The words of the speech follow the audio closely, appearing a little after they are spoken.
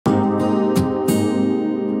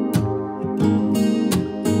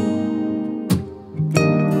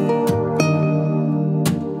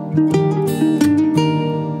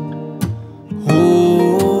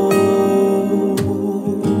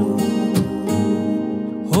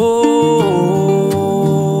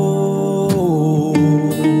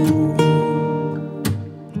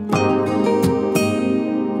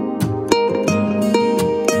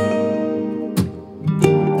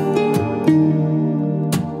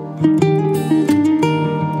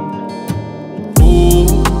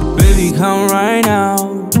come right now.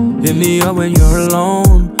 Hit me up when you're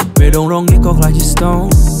alone. Về đông rong nghĩ có lại chỉ stone.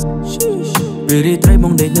 Về đi thấy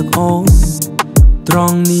bóng đêm được ôm.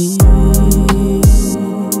 Trong ní.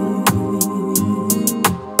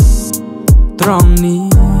 Trong ní.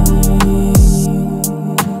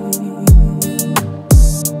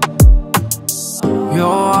 You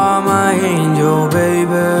are my angel,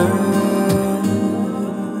 baby.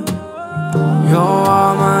 You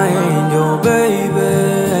are my angel, baby.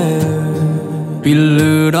 ពី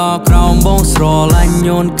លើដល់ក្រោមបងស្រឡាញ់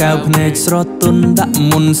ញូនកែវភ្នែកស្រទន់ដាក់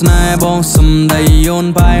មុនស្នេហ៍បងសំដីយោន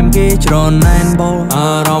បែមគេច្រណែនបងអា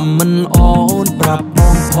រម្មណ៍មិនល្អអូនប្រាប់ប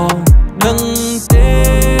ងផងដឹងទេ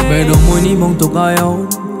ពេលដងមួយនេះបងទុកឲ្យអូន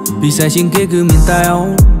ពិសេសជាងគេគឺមានតែអូន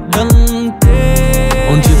ដឹងទេ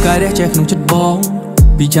អូនជាកាយរះចេះក្នុងចិត្តបង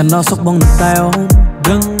ពីច័ន្ទដល់សុខបងនៅតែអូន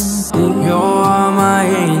ដឹងទេ You are my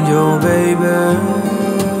angel, baby.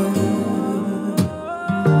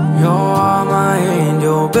 You are my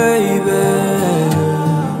angel, baby.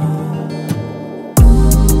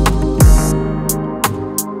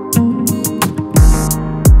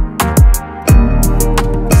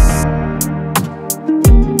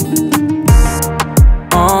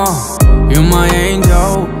 You're my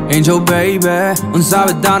angel, angel, baby. Unstop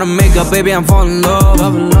it down and make up, baby, I'm falling in love.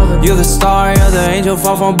 You're the star, you're the angel,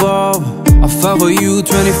 fall from above. I fell for you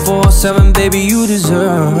 24/7, baby, you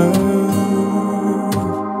deserve.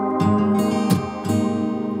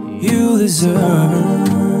 You deserve.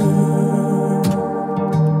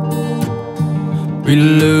 ពី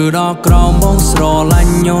លើដល់ក្រោមបងស្រឡា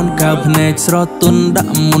ញ់ញូនកែវភ្នែកស្រទន់ដា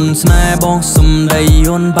ក់មុនស្នេហ៍បងសំដី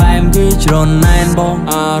យោនបែមគេច្រណែនបង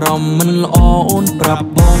អារម្មណ៍មិនល្អអូនប្រាប់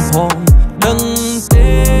បងផងដឹងទេ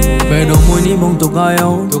ពេលដងមួយនេះបងទុកឲ្យ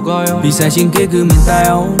អូនពិសេសជាងគេគឺមានតែ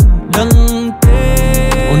អូនដឹងទេ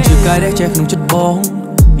អូនជាកាយរះចេះក្នុងចិត្តបង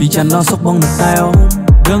ពីច័ន្ទដល់សុខបងនៅតែអូន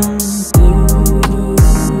ដឹងទេ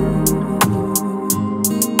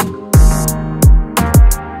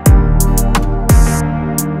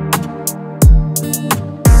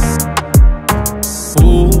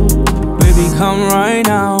Come right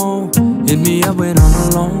now, hit me up when I'm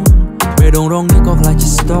alone. ពេលដងរងនេះក៏ខ្លាចជា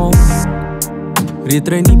stone. រា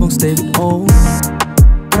ត្រីនេះបង stay with all.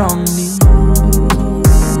 ត្រង់នេះ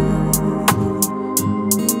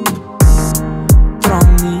ត្រ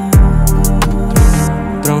ង់នេះ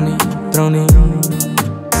ត្រង់នេះត្រង់នេះ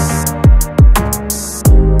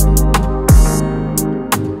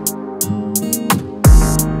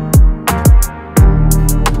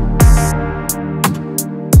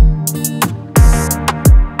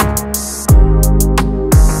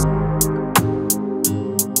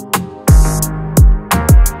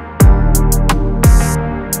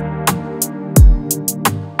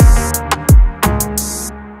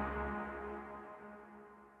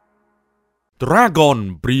Dragon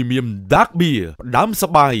Premium Dark Beer ផ្ដាំស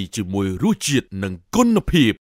បាយជាមួយរសជាតិនិងគុណភាព